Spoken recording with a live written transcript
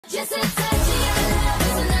Just a touch of your love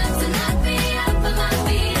is enough to knock me off of my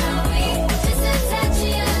feet. Oh, just a touch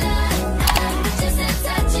of your love. Just a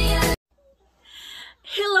touch of your love.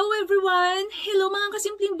 Hello everyone! Hello mga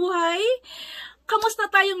kasimpleng buhay!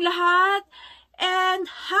 Kamusta tayong lahat? And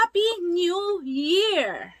Happy New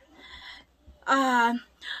Year!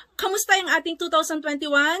 Kamusta yung ating 2021?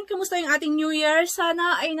 Kamusta yung ating New Year?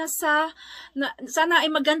 Sana ay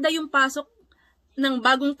maganda yung pasok ng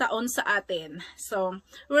bagong taon sa atin. So,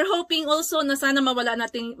 we're hoping also na sana mawala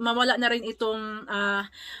na rin itong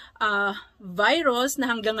virus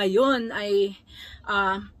na hanggang ngayon ay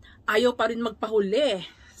ayaw pa rin magpahuli.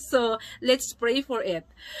 So, let's pray for it.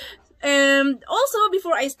 And also,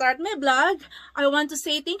 before I start my vlog, I want to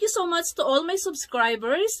say thank you so much to all my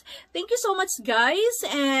subscribers. Thank you so much, guys.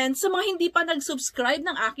 And sa mga hindi pa nag-subscribe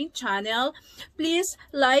ng aking channel, please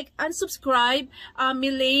like and subscribe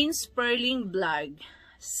Milaine Sperling Vlog.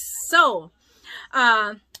 So,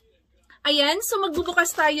 ayan. So,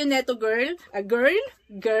 magbubukas tayo neto, girl.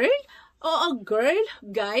 Girl? Oo, girl,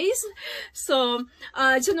 guys. So,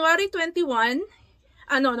 January 21,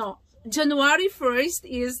 January 1st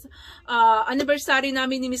is anniversary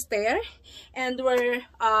namin ni Mister, and we're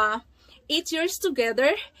 8 years together,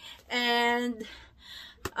 and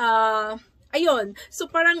ayun, so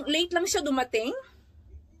parang late lang siya dumating.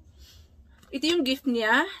 Ito yung gift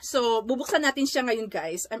niya, so bubuksan natin siya ngayon,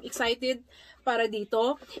 guys. I'm excited para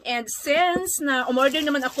dito, and since na umorder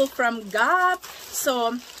naman ako from Gap,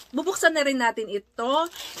 so bubuksan na rin natin ito.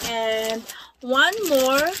 And one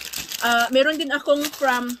more, meron din akong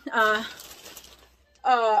from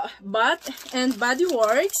Bath and Body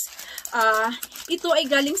Works. Ito ay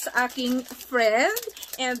galing sa aking friend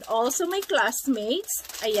and also my classmates.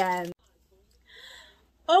 Ayan.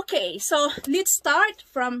 Okay, so let's start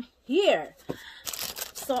from here.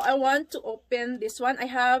 So I want to open this one. I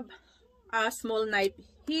have a small knife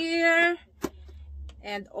here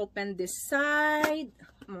and open this side.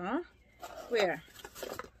 Where?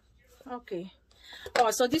 Okay.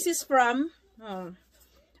 Oh, so this is from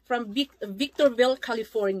Victorville,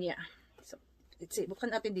 California. So let's see.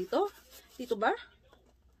 Buksan natin dito. Dito ba?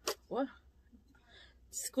 Wow.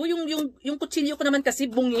 Yung kutsilyo ko naman kasi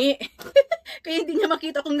bungi. Kaya hindi niya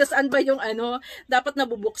makita kung nasaan ba yung dapat na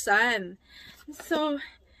bubuksan. So,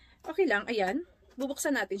 okay lang. Ayan.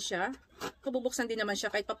 Bubuksan natin siya. Bubuksan din naman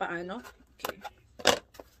siya kahit papaano. Okay.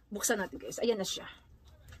 Buksan natin, guys. Ayan na siya.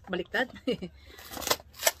 Baliktad.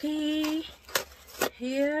 Okay.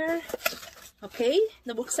 Here. Okay.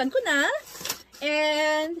 Nabuksan ko na.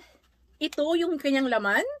 And ito yung kanyang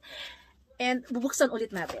laman. And bubuksan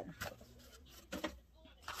ulit natin.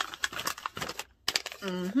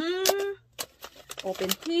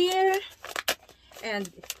 Open here. And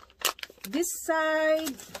this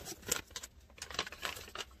side.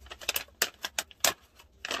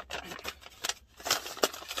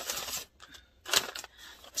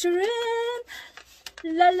 Charan!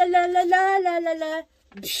 La la la la la la la la.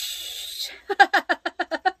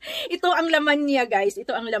 Ito ang laman niya, guys.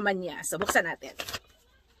 Ito ang laman niya. So, buksan natin.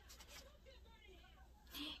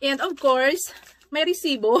 And of course, may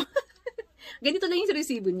resibo. Ganito lang yung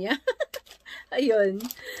resibo niya. Ayun.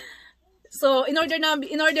 So, in order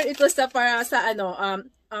ito para sa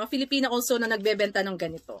Filipina also na nagbebenta ng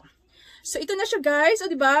ganito. So, ito na siya, guys. O,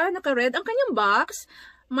 diba? Naka-red ang kanyang box.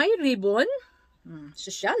 May ribbon.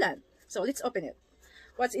 Sosyalan. So, let's open it.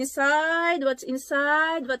 What's inside? What's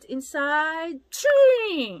inside? What's inside?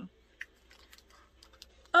 Ching!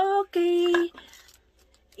 Okay.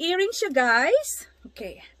 Earring siya, guys.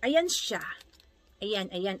 Okay. Ayan siya. Ayan.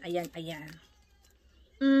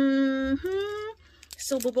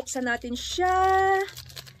 So, bubuksan natin siya.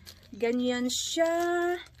 Ganyan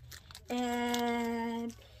siya.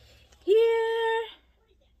 And here.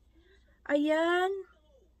 Ayan.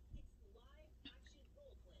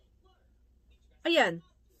 Ayan.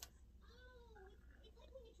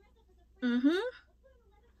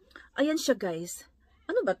 Ayan siya, guys.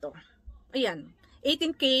 Ano ba to? Ayan.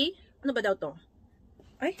 18K. Ano ba daw to?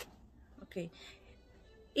 Ay. Okay.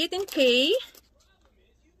 18K.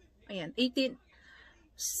 Ayan. 18.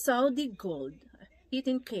 Saudi Gold.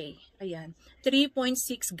 18K. Ayan.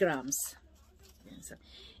 3.6 grams. Ayan. So,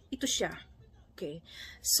 ito siya. Okay.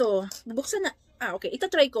 So, bubuksan na. Okay. Ito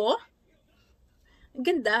try ko.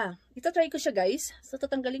 Ganda. Ita-try ko siya, guys. So,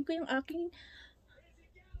 tatanggalin ko yung aking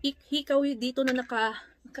hikaw dito na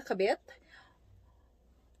nakakabit.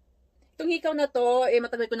 Itong hikaw na to,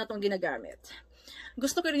 matagal ko na itong ginagamit.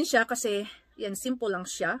 Gusto ko rin siya kasi, yan, simple lang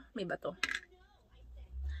siya. May bato.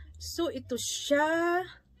 So, ito siya.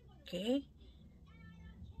 Okay.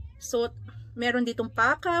 So, meron ditong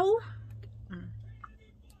pakaw.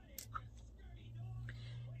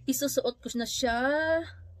 isusuot ko na siya.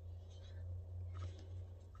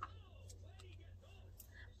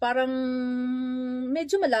 Parang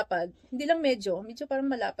medyo malapad. Hindi lang medyo parang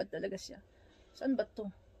malapad talaga siya. Saan ba to?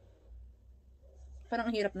 Parang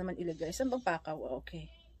ang hirap naman ilagay. Saan bang pakaw? Okay.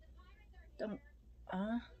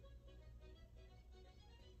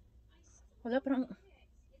 Wala, parang...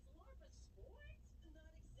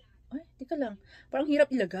 Ay, tika lang. Parang hirap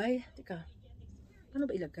ilagay. Tika. Ano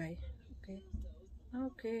ba ilagay? Okay.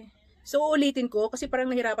 Okay. So, uulitin ko kasi parang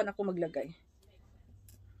nahirapan ako maglagay.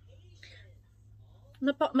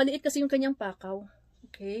 Maliit kasi yung kanyang pakaw.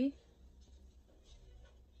 Okay.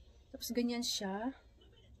 Tapos ganyan siya.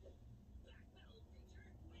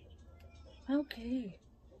 Okay.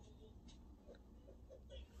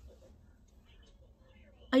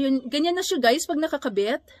 Ayun, ganyan na siya guys pag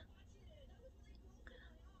nakakabit.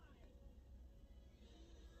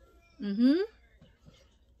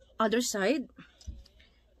 Other side.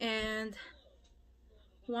 And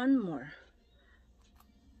one more.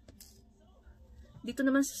 Dito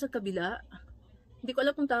naman sa kabila. Hindi ko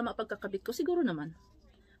alam kung tama pagkakabit ko. Siguro naman.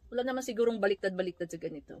 Wala naman sigurong baliktad-baliktad sa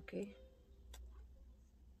ganito. Okay?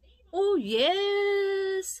 Oh,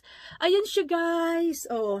 yes! Ayan siya, guys.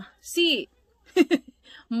 Oh, see?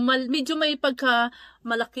 Medyo may pagka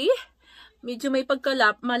malaki. Medyo may pagka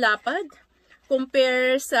malapad.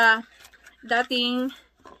 Compare sa dating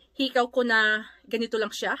hikaw ko na ganito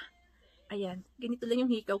lang siya. Ayan. Ganito lang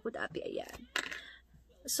yung hikaw ko dati. Ayan.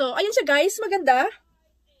 So, ayan siya guys. Maganda.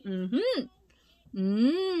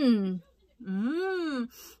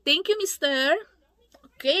 Thank you, mister.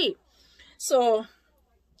 Okay. So,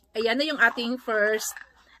 ayan na yung ating first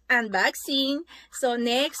unboxing. So,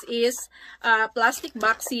 next is plastic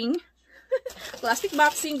boxing. Plastic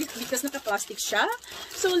boxing because naka-plastic siya.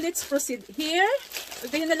 So, let's proceed here.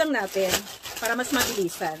 Ganyan na lang natin para mas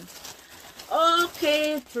mabilisan.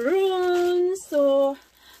 Okay, prune. So,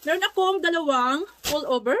 meron akong dalawang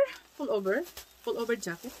pullover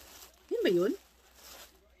jacket. Yun ba yun?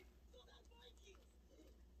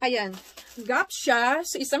 Ayan. Gap siya.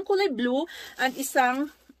 So, isang kulay blue and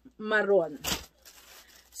isang maroon.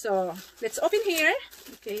 So, let's open here.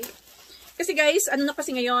 Okay. Kasi guys, ano na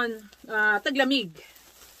kasi ngayon? Taglamig.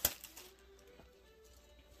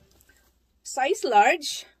 Size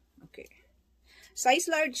large. Okay. Size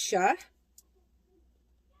large siya.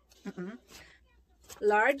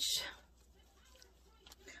 Large.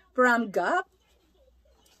 From Gap.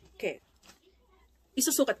 Okay.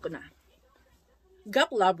 Isusukat ko na. Gap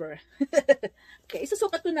lover. Okay,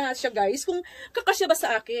 isusukat ko na siya guys. Kung kakasya ba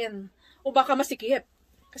sa akin. O baka masikip.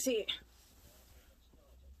 Kasi...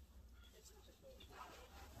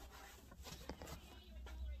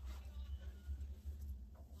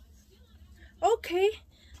 Okay.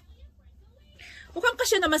 Mukhang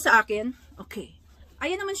kasya naman sa akin. Okay.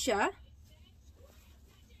 Ayan naman siya.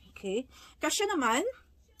 Okay. Kasya naman.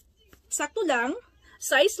 Sakto lang.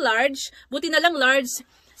 Size large. Buti na lang large.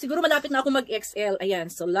 Siguro malapit na ako mag-XL.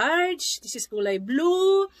 Ayan. So, large. This is kulay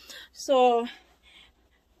blue. So,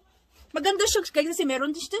 maganda siya kasi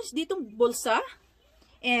meron din siya ditong bulsa.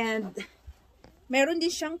 And, meron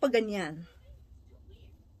din siyang paganyan.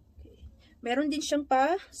 Meron din siyang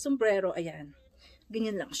pa sombrero. Ayan.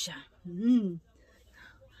 Ganyan lang siya.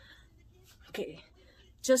 Okay.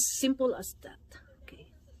 Just simple as that. Okay.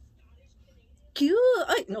 Cute.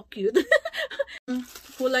 Ay, no, cute.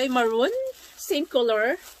 Kulay maroon. Same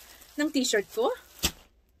color ng t-shirt ko.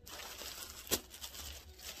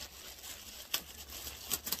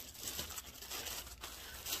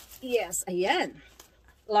 Yes, ayan.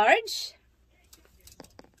 Large.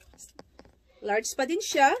 Large pa din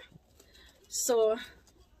siya. So,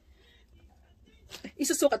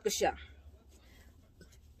 isusukat ko siya.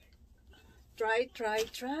 Try.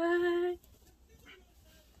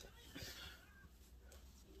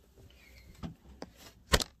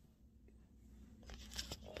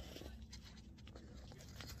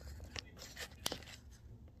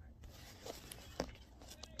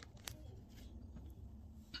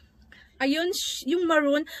 Ayun, yung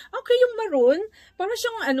maroon. Okay, yung maroon, parang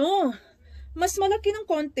siyang ano, mas malaki ng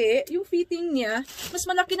konti, yung fitting niya, mas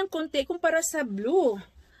malaki ng konti kumpara sa blue.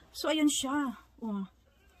 So, ayan siya. Oh.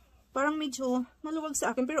 Parang medyo maluwag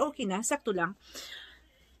sa akin, pero okay na, sakto lang.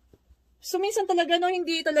 So, minsan talaga, no,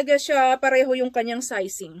 hindi talaga siya pareho yung kanyang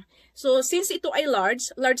sizing. So, since ito ay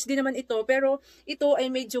large din naman ito, pero ito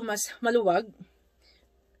ay medyo mas maluwag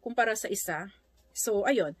kumpara sa isa. So,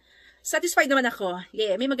 ayun. Satisfied naman ako.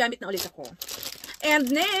 Yeah, may magamit na ulit ako. And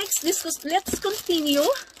next, let's continue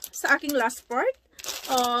sa aking last part.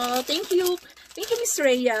 Thank you. Thank you, Miss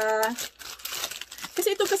Rhea.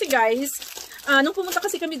 Kasi ito kasi guys, Nung pumunta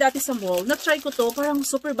kasi kami dati sa mall, na-try ko to, parang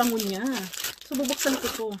super bango niya. So, bubuksan ko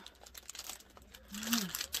to.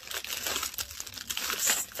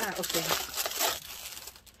 Okay.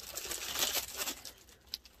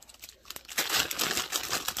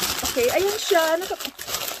 Okay, ayan siya.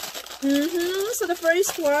 So, the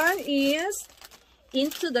first one is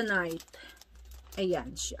Into the Night.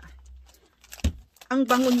 Ayan siya. Ang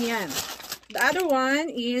bango niyan. The other one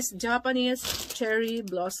is Japanese Cherry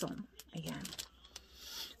Blossom. Ayan.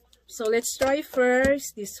 So, let's try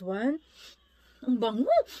first this one. Ang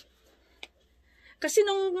bango. Kasi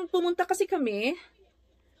nung pumunta kasi kami,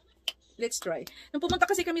 let's try. Nung pumunta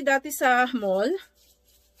kasi kami dati sa mall,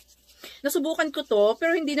 nasubukan ko to,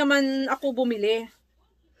 pero hindi naman ako bumili.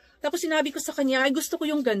 Tapos sinabi ko sa kanya, ay gusto ko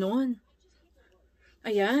yung ganun.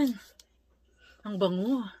 Ayan. Ang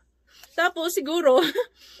bango. Tapos siguro,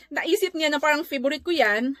 naisip niya na parang favorite ko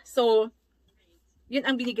yan. So, yun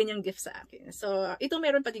ang binigyan niyang gift sa akin. So, ito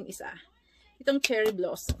meron pa din isa. Itong Cherry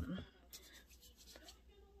Blossom.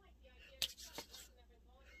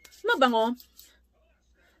 Mabango.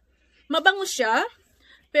 Mabango siya,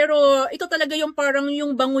 pero ito talaga yung parang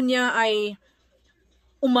yung bango niya ay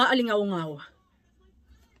umaalingaw-ngaw.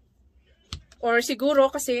 Or siguro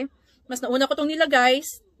kasi mas nauna ko itong nilagay,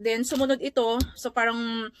 then sumunod ito, so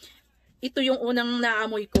parang ito yung unang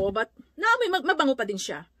naamoy ko, but naamoy, mabango pa din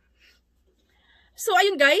siya. So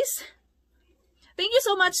ayun guys, thank you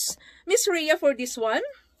so much Miss Rhea for this one.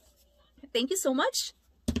 Thank you so much.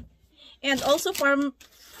 And also for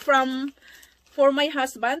my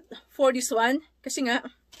husband, for this one, kasi nga,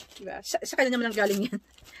 diba, sa kanya naman ang galing yan.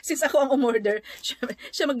 Since ako ang umorder,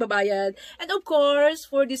 siya magbabayad. And of course,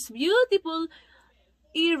 for this beautiful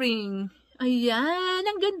earring. Ayan,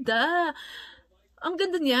 ang ganda. Ang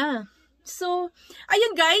ganda niya. So,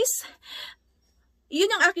 ayan guys, yun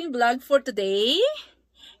ang aking vlog for today.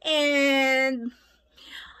 And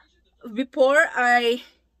before I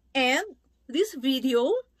end this video,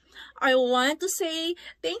 I want to say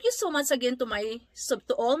thank you so much again to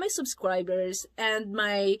all my subscribers and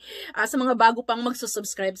sa mga bago pang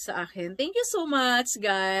magsusubscribe sa akin. Thank you so much,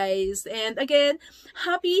 guys. And again,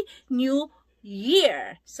 Happy New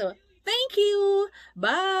Year. So, thank you.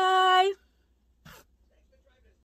 Bye.